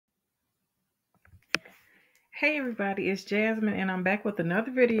Hey everybody, it's Jasmine and I'm back with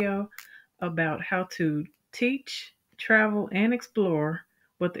another video about how to teach, travel, and explore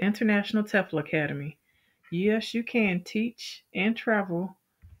with the International TEFL Academy. Yes, you can teach and travel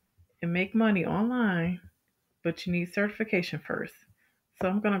and make money online, but you need certification first. So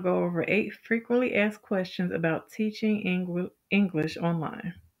I'm going to go over 8 frequently asked questions about teaching English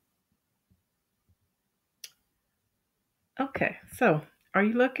online. Okay, so are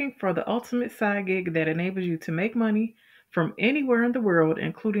you looking for the ultimate side gig that enables you to make money from anywhere in the world,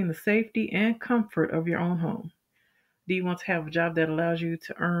 including the safety and comfort of your own home? Do you want to have a job that allows you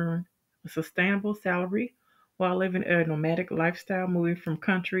to earn a sustainable salary while living a nomadic lifestyle, moving from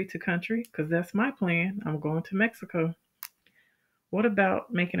country to country? Because that's my plan. I'm going to Mexico. What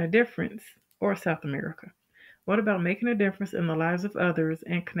about making a difference? Or South America? What about making a difference in the lives of others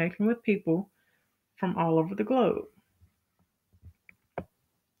and connecting with people from all over the globe?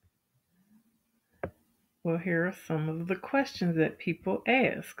 Well, here are some of the questions that people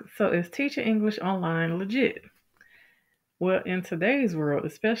ask. So, is teaching English online legit? Well, in today's world,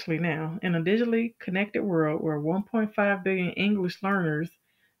 especially now, in a digitally connected world where 1.5 billion English learners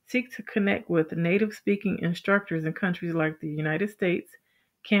seek to connect with native speaking instructors in countries like the United States,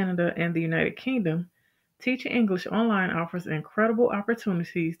 Canada, and the United Kingdom, teaching English online offers incredible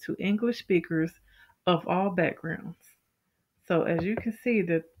opportunities to English speakers of all backgrounds. So, as you can see,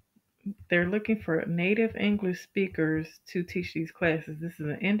 that they're looking for native English speakers to teach these classes. This is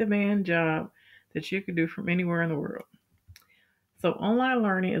an in demand job that you can do from anywhere in the world. So, online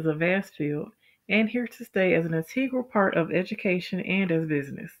learning is a vast field and here to stay as an integral part of education and as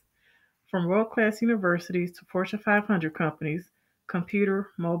business. From world class universities to Fortune 500 companies, computer,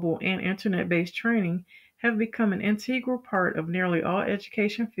 mobile, and internet based training have become an integral part of nearly all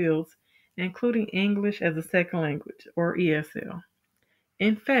education fields, including English as a second language, or ESL.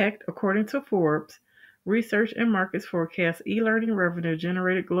 In fact, according to Forbes, research and markets forecast e-learning revenue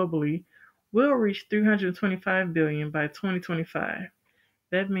generated globally will reach 325 billion by 2025.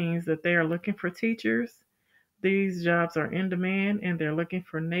 That means that they are looking for teachers. These jobs are in demand and they're looking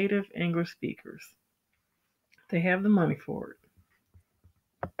for native English speakers. They have the money for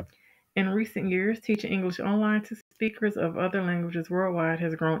it. In recent years, teaching English online to speakers of other languages worldwide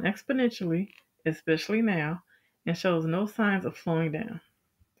has grown exponentially, especially now, and shows no signs of slowing down.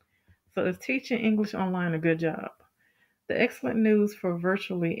 So is teaching English online a good job? The excellent news for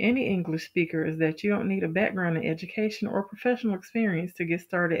virtually any English speaker is that you don't need a background in education or professional experience to get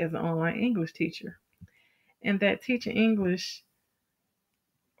started as an online English teacher, and that teaching English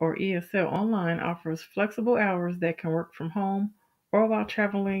or ESL online offers flexible hours that can work from home or while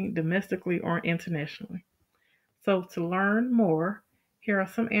traveling domestically or internationally. So, to learn more, here are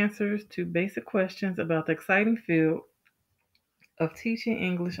some answers to basic questions about the exciting field of teaching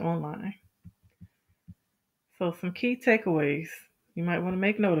English online. So, some key takeaways. You might want to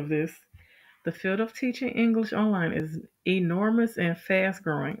make note of this. The field of teaching English online is enormous and fast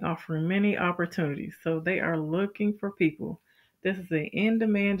growing, offering many opportunities. So, they are looking for people. This is an in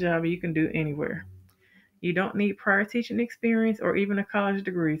demand job you can do anywhere. You don't need prior teaching experience or even a college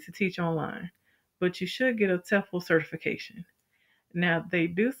degree to teach online, but you should get a TEFL certification. Now, they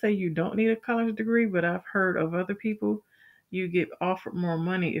do say you don't need a college degree, but I've heard of other people you get offered more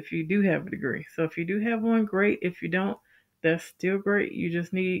money if you do have a degree. So if you do have one, great. If you don't, that's still great. You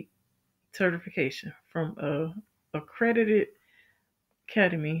just need certification from a accredited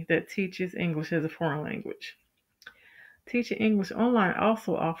academy that teaches English as a foreign language. Teaching English online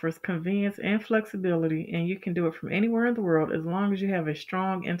also offers convenience and flexibility, and you can do it from anywhere in the world as long as you have a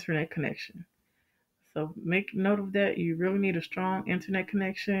strong internet connection. So make note of that. You really need a strong internet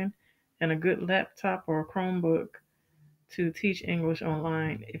connection and a good laptop or a Chromebook to teach English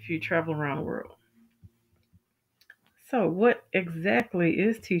online if you travel around the world. So, what exactly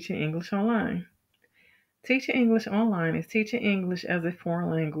is teaching English online? Teaching English online is teaching English as a foreign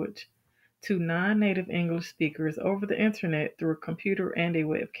language to non native English speakers over the internet through a computer and a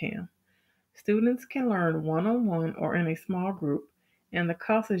webcam. Students can learn one on one or in a small group, and the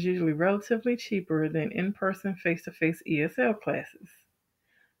cost is usually relatively cheaper than in person face to face ESL classes.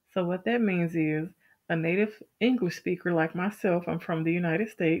 So, what that means is a native English speaker like myself, I'm from the United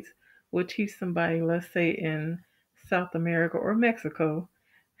States, would teach somebody, let's say in South America or Mexico,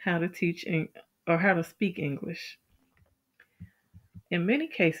 how to or how to speak English. In many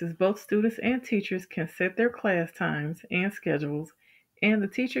cases, both students and teachers can set their class times and schedules, and the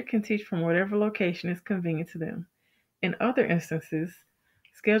teacher can teach from whatever location is convenient to them. In other instances,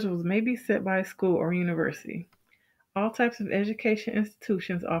 schedules may be set by a school or university. All types of education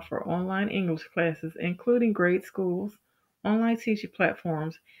institutions offer online English classes, including grade schools, online teaching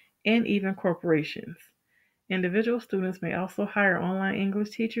platforms, and even corporations. Individual students may also hire online English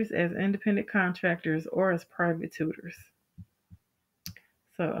teachers as independent contractors or as private tutors.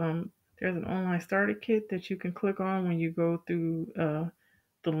 So there's an online starter kit that you can click on when you go through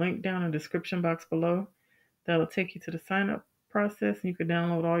the link down in the description box below. That'll take you to the sign up process and you can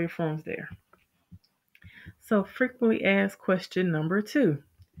download all your forms there. So frequently asked question number 2.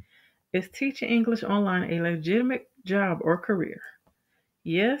 Is teaching English online a legitimate job or career?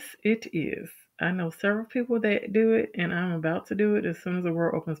 Yes, it is. I know several people that do it, and I'm about to do it as soon as the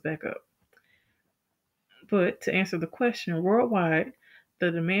world opens back up. But to answer the question, worldwide, the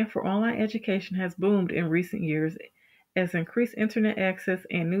demand for online education has boomed in recent years as increased internet access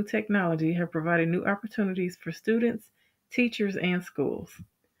and new technology have provided new opportunities for students, teachers, and schools.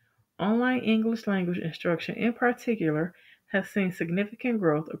 Online English language instruction in particular has seen significant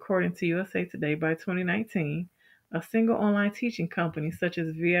growth according to USA Today. By 2019. A single online teaching company such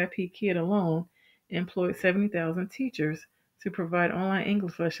as VIP Kid alone employed 70,000 teachers to provide online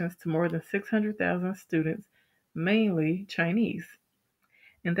English lessons to more than 600,000 students, mainly Chinese.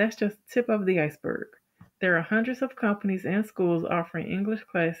 And that's just the tip of the iceberg. There are hundreds of companies and schools offering English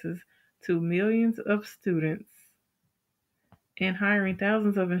classes to millions of students and hiring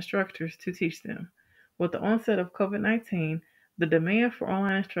thousands of instructors to teach them. With the onset of COVID-19, the demand for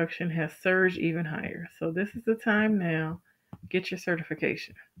online instruction has surged even higher. So this is the time now. Get your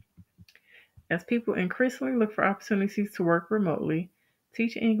certification. As people increasingly look for opportunities to work remotely,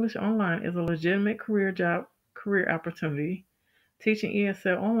 teaching English online is a legitimate career opportunity. Teaching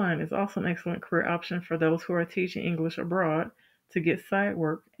ESL online is also an excellent career option for those who are teaching English abroad to get side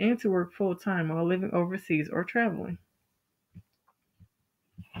work and to work full time while living overseas or traveling.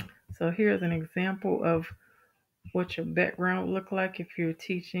 So here's an example of what your background would look like if you're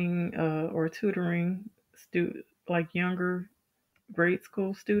teaching or tutoring like younger grade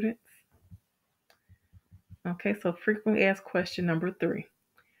school students. Okay, so frequently asked question number 3.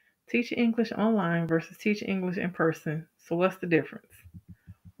 Teaching English online versus teaching English in person. So what's the difference?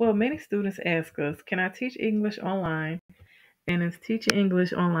 Well, many students ask us, can I teach English online, and is teaching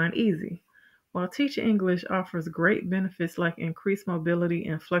English online easy? While teaching English offers great benefits like increased mobility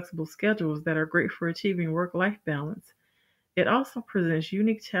and flexible schedules that are great for achieving work-life balance, it also presents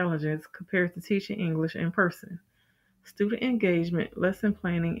unique challenges compared to teaching English in person. Student engagement, lesson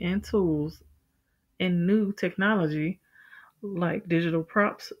planning, and tools and new technology like digital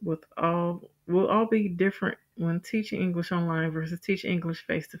props will all be different when teaching English online versus teaching English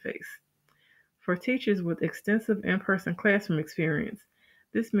face to face. For teachers with extensive in-person classroom experience,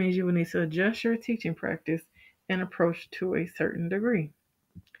 this means you will need to adjust your teaching practice and approach to a certain degree.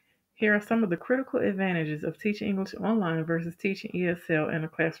 Here are some of the critical advantages of teaching English online versus teaching ESL in a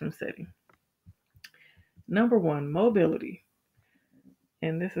classroom setting. Number 1, mobility.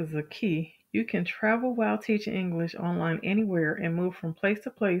 And this is a key. You can travel while teaching English online anywhere and move from place to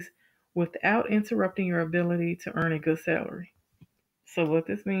place without interrupting your ability to earn a good salary. So what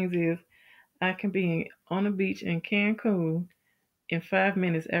this means is I can be on a beach in Cancun in 5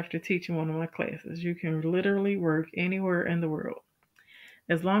 minutes after teaching one of my classes. You can literally work anywhere in the world.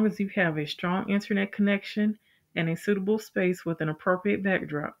 As long as you have a strong internet connection and a suitable space with an appropriate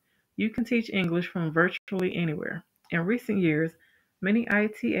backdrop, you can teach English from virtually anywhere. In recent years, many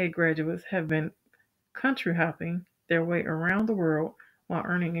ITA graduates have been country hopping their way around the world while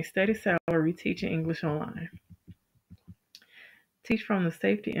earning a steady salary teaching English online. Teach from the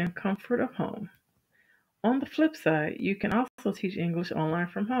safety and comfort of home. On the flip side, you can also teach English online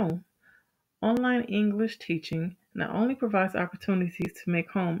from home. Online English teaching not only provides opportunities to make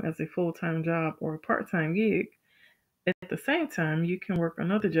home as a full-time job or a part-time gig, at the same time you can work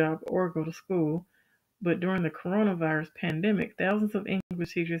another job or go to school, but during the coronavirus pandemic, thousands of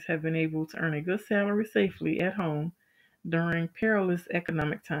English teachers have been able to earn a good salary safely at home during perilous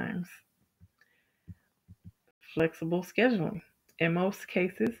economic times. Flexible scheduling. In most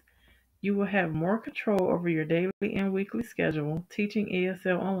cases, you will have more control over your daily and weekly schedule teaching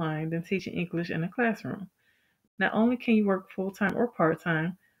ESL online than teaching English in a classroom. Not only can you work full-time or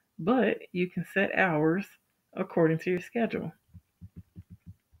part-time, but you can set hours according to your schedule.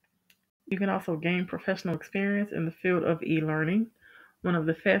 You can also gain professional experience in the field of e-learning, one of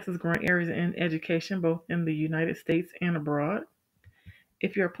the fastest growing areas in education both in the United States and abroad.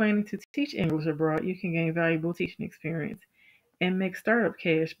 If you're planning to teach English abroad, you can gain valuable teaching experience and make startup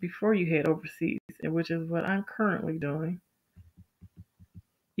cash before you head overseas, which is what I'm currently doing.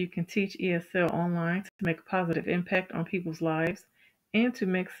 You can teach ESL online to make a positive impact on people's lives and to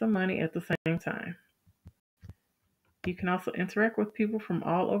make some money at the same time. You can also interact with people from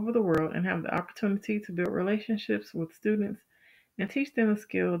all over the world and have the opportunity to build relationships with students and teach them a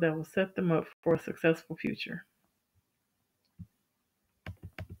skill that will set them up for a successful future.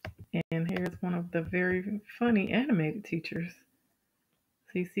 And here's one of the very funny animated teachers.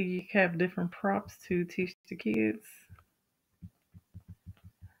 So you see you have different props to teach the kids.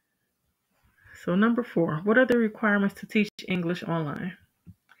 So number 4, what are the requirements to teach English online?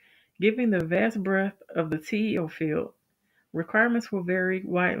 Given the vast breadth of the TEFL field, requirements will vary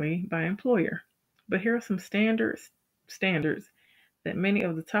widely by employer. But here are some standards that many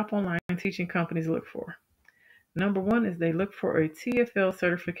of the top online teaching companies look for. Number 1 is they look for a TEFL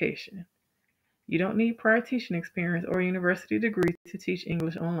certification. You don't need prior teaching experience or university degree to teach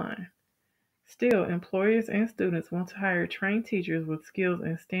English online. Still, employers and students want to hire trained teachers with skills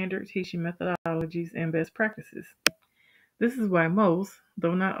in standard teaching methodologies and best practices. This is why most,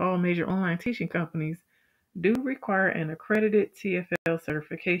 though not all major online teaching companies, do require an accredited TEFL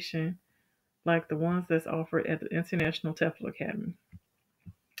certification like the ones that's offered at the International TEFL Academy.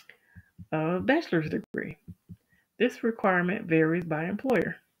 A bachelor's degree. This requirement varies by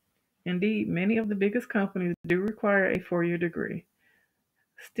employer. Indeed, many of the biggest companies do require a 4-year degree.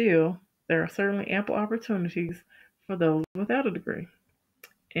 Still, there are certainly ample opportunities for those without a degree.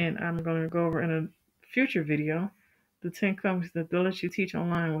 And I'm going to go over in a future video the 10 companies that will let you teach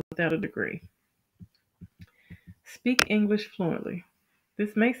online without a degree. Speak English fluently.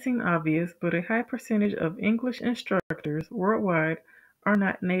 This may seem obvious, but a high percentage of English instructors worldwide are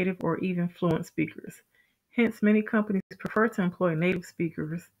not native or even fluent speakers. Hence, many companies prefer to employ native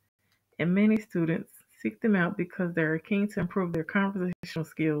speakers, and many students seek them out because they are keen to improve their conversational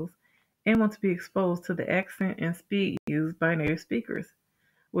skills and want to be exposed to the accent and speed used by native speakers.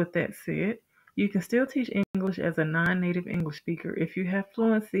 With that said, you can still teach English as a non-native English speaker if you have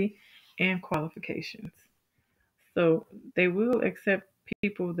fluency and qualifications. So they will accept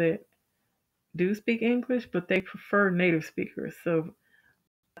people that do speak English, but they prefer native speakers. So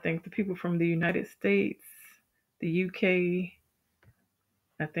I think the people from the United States, the UK,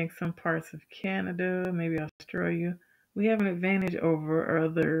 I think some parts of Canada, maybe Australia, we have an advantage over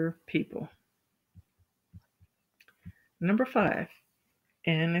other people. Number 5,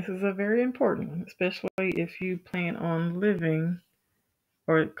 and this is a very important one, especially if you plan on living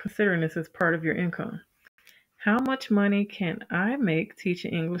or considering this as part of your income. How much money can I make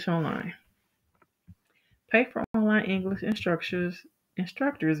teaching English online? Pay for online English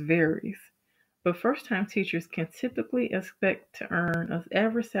instructors varies, but first-time teachers can typically expect to earn an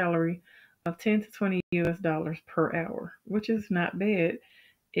average salary of 10 to 20 US dollars per hour, which is not bad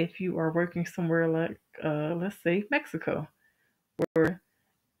if you are working somewhere like, let's say, Mexico, where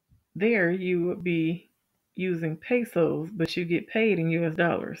there you would be using pesos, but you get paid in US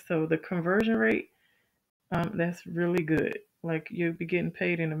dollars. So the conversion rate, that's really good. Like you'll be getting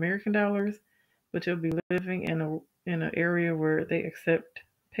paid in American dollars, but you'll be living in an area where they accept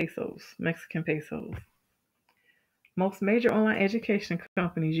pesos, Mexican pesos. Most major online education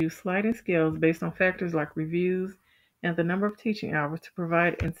companies use sliding scales based on factors like reviews and the number of teaching hours to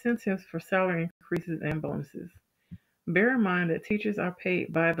provide incentives for salary increases and bonuses. Bear in mind that teachers are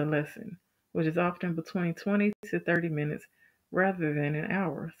paid by the lesson, which is often between 20 to 30 minutes rather than an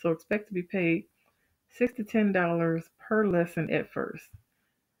hour. So expect to be paid $6 to $10 per lesson at first.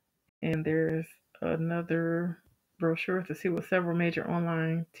 And there's another brochure to see what several major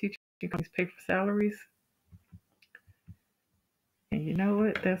online teaching companies pay for salaries. And you know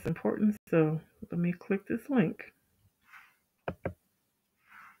what? That's important. So let me click this link so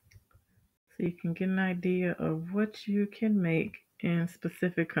you can get an idea of what you can make in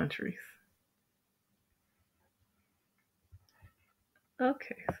specific countries.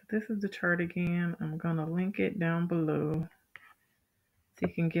 Okay, so this is the chart again. I'm going to link it down below so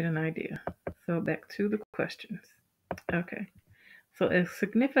you can get an idea. So back to the questions. Okay, so a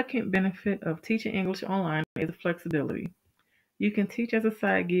significant benefit of teaching English online is flexibility. You can teach as a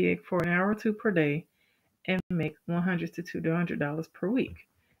side gig for an hour or two per day and make $100 to $200 per week.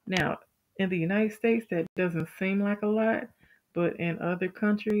 Now, in the United States, that doesn't seem like a lot, but in other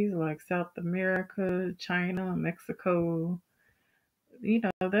countries like South America, China, Mexico,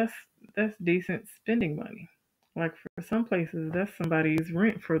 that's decent spending money. Like for some places, that's somebody's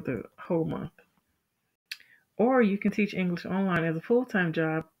rent for the whole month. Or you can teach English online as a full-time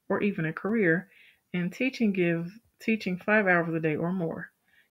job or even a career, and teaching gives teaching 5 hours a day or more.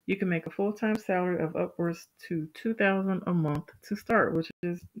 You can make a full-time salary of upwards to $2,000 a month to start, which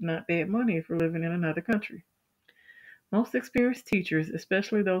is not bad money if you're living in another country. Most experienced teachers,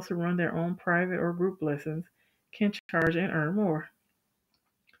 especially those who run their own private or group lessons, can charge and earn more,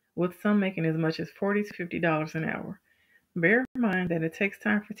 with some making as much as $40 to $50 an hour. Bear in mind that it takes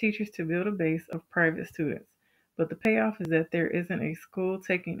time for teachers to build a base of private students, but the payoff is that there isn't a school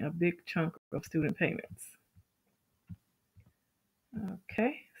taking a big chunk of student payments.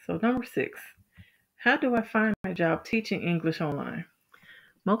 Okay, So, number 6, how do I find a job teaching English online?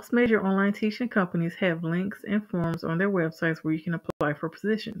 Most major online teaching companies have links and forms on their websites where you can apply for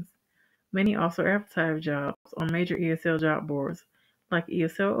positions. Many also advertise jobs on major ESL job boards like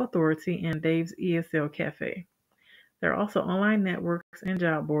ESL Authority and Dave's ESL Cafe. There are also online networks and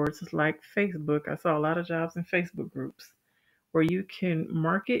job boards like Facebook. I saw a lot of jobs in Facebook groups where you can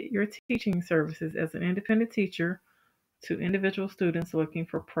market your teaching services as an independent teacher to individual students looking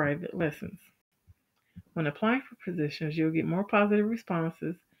for private lessons. When applying for positions, you'll get more positive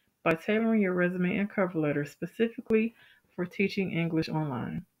responses by tailoring your resume and cover letter specifically for teaching English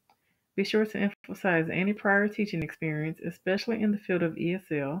online. Be sure to emphasize any prior teaching experience, especially in the field of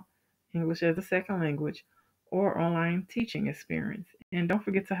ESL, English as a Second Language, or online teaching experience. And don't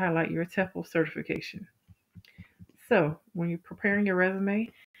forget to highlight your TEFL certification. So, when you're preparing your resume,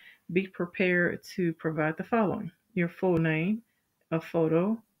 be prepared to provide the following: your full name, a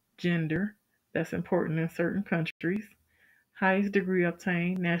photo, gender, that's important in certain countries, highest degree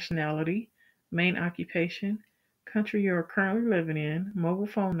obtained, nationality, main occupation, country you are currently living in, mobile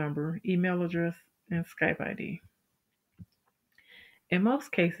phone number, email address, and Skype ID. In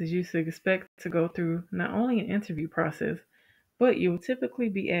most cases, you should expect to go through not only an interview process, but you will typically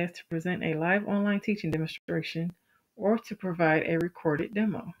be asked to present a live online teaching demonstration or to provide a recorded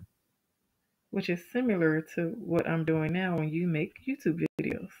demo, which is similar to what I'm doing now when you make YouTube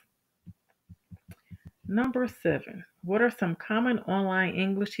videos. Number 7, what are some common online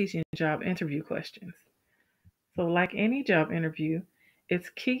English teaching job interview questions? So, like any job interview, it's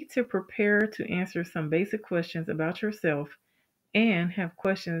key to prepare to answer some basic questions about yourself and have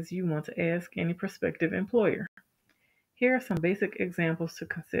questions you want to ask any prospective employer. Here are some basic examples to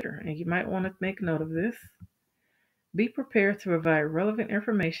consider, and you might want to make note of this. Be prepared to provide relevant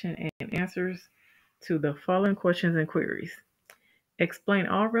information and answers to the following questions and queries. Explain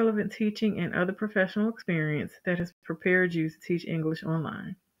all relevant teaching and other professional experience that has prepared you to teach English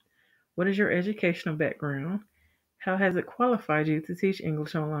online. What is your educational background? How has it qualified you to teach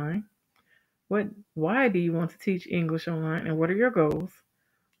English online? Why do you want to teach English online, and what are your goals?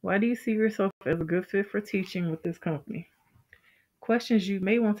 Why do you see yourself as a good fit for teaching with this company? Questions you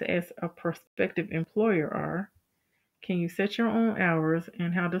may want to ask a prospective employer are: can you set your own hours,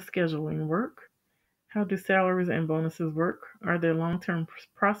 and how does scheduling work? How do salaries and bonuses work? Are there long-term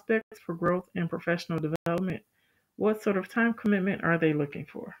prospects for growth and professional development? What sort of time commitment are they looking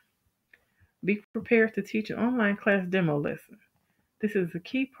for? Be prepared to teach an online class demo lesson. This is a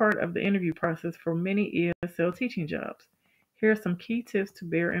key part of the interview process for many ESL teaching jobs. Here are some key tips to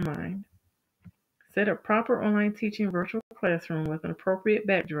bear in mind. Set up proper online teaching virtual classroom with an appropriate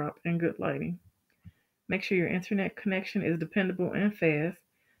backdrop and good lighting. Make sure your internet connection is dependable and fast.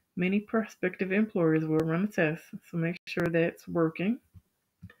 Many prospective employers will run a test, so make sure that's working.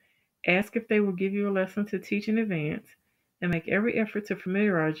 Ask if they will give you a lesson to teach in advance, and make every effort to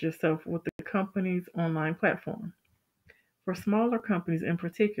familiarize yourself with the company's online platform. For smaller companies in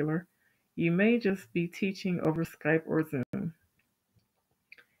particular, you may just be teaching over Skype or Zoom.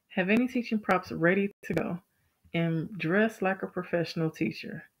 Have any teaching props ready to go, and dress like a professional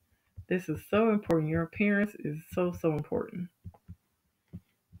teacher. This is so important. Your appearance is so important.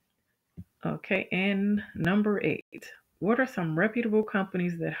 Okay, and number 8, what are some reputable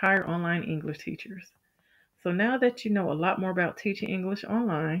companies that hire online English teachers? So now that you know a lot more about teaching English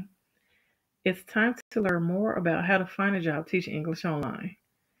online, it's time to learn more about how to find a job teaching English online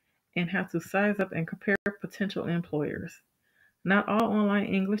and how to size up and compare potential employers. Not all online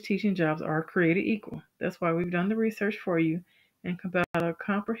English teaching jobs are created equal. That's why we've done the research for you and compiled a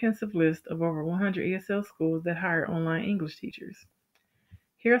comprehensive list of over 100 ESL schools that hire online English teachers.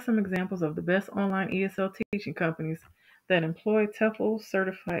 Here are some examples of the best online ESL teaching companies that employ TEFL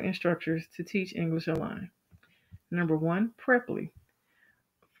certified instructors to teach English online. Number 1, Preply.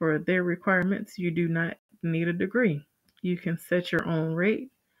 For their requirements, you do not need a degree. You can set your own rate.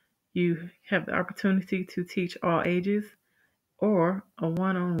 You have the opportunity to teach all ages or a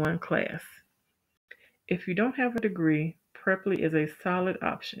one-on-one class. If you don't have a degree, Preply is a solid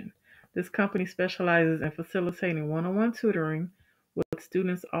option. This company specializes in facilitating one-on-one tutoring with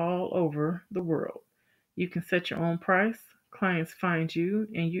students all over the world. You can set your own price, clients find you,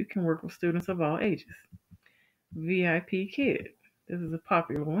 and you can work with students of all ages. VIP Kid. This is a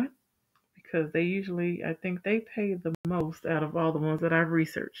popular one because I think they pay the most out of all the ones that I've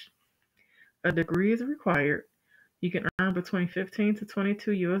researched. A degree is required. You can earn between 15 to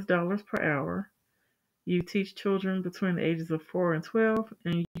 22 US dollars per hour. You teach children between the ages of 4 and 12,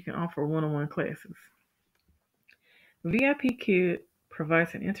 and you can offer one-on-one classes. VIP Kid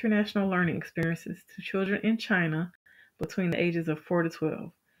provides an international learning experiences to children in China between the ages of 4 to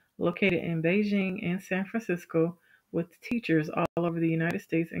 12. located in Beijing and San Francisco with teachers all over the United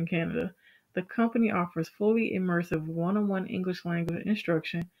States and Canada. The company offers fully immersive one-on-one English language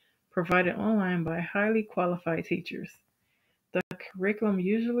instruction provided online by highly qualified teachers. The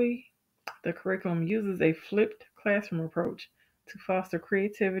the curriculum uses a flipped classroom approach to foster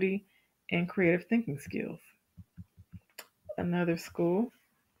creativity and creative thinking skills. Another school,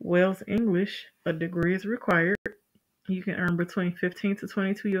 Wells English, a degree is required. You can earn between 15 to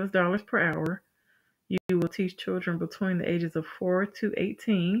 22 US dollars per hour. You will teach children between the ages of 4 to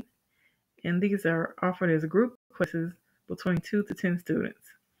 18, and these are offered as group classes between 2 to 10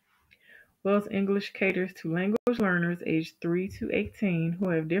 students. Wells English caters to language learners aged 3 to 18 who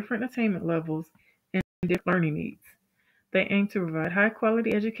have different attainment levels and different learning needs. They aim to provide high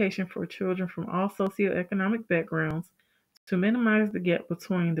quality education for children from all socioeconomic backgrounds to minimize the gap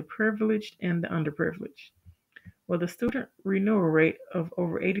between the privileged and the underprivileged. With a student renewal rate of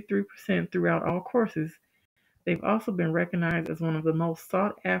over 83% throughout all courses, they've also been recognized as one of the most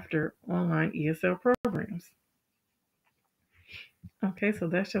sought after online ESL programs. Okay, so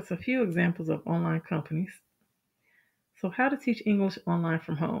that's just a few examples of online companies. So, how to teach English online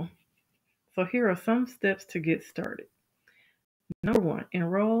from home? So, here are some steps to get started. Number one,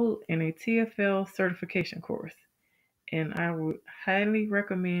 enroll in a TEFL certification course. And I would highly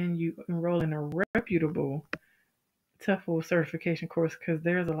recommend you enroll in a reputable TEFL certification course because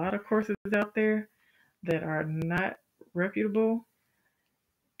there's a lot of courses out there that are not reputable,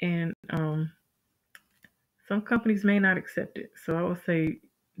 and some companies may not accept it. So I would say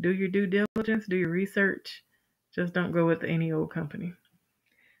do your due diligence, do your research. Just don't go with any old company.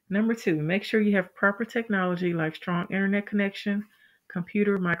 Number two, make sure you have proper technology like strong internet connection,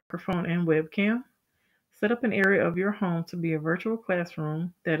 computer, microphone, and webcam. Set up an area of your home to be a virtual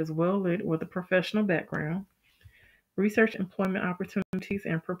classroom that is well lit with a professional background. Research employment opportunities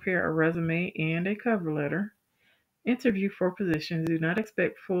and prepare a resume and a cover letter. Interview for positions. Do not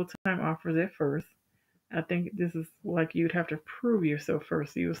expect full-time offers at first. I think this is like you'd have to prove yourself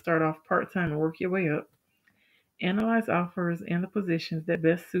first. So you would start off part-time and work your way up. Analyze offers and the positions that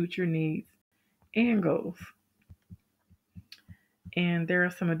best suit your needs and goals. And there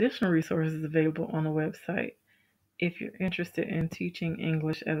are some additional resources available on the website if you're interested in teaching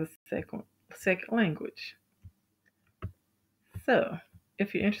English as a second language. So,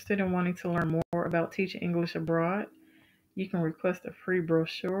 if you're interested in wanting to learn more about teaching English abroad, you can request a free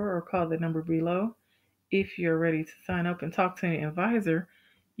brochure or call the number below. If you're ready to sign up and talk to an advisor,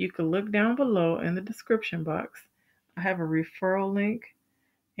 you can look down below in the description box. I have a referral link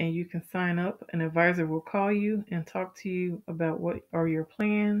and you can sign up. An advisor will call you and talk to you about what are your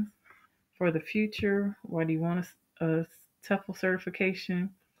plans for the future, why do you want a TEFL certification,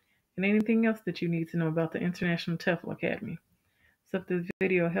 and anything else that you need to know about the International TEFL Academy. So if this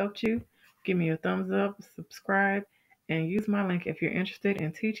video helped you, give me a thumbs up, subscribe, and use my link if you're interested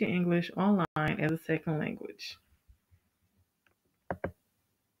in teaching English online as a second language.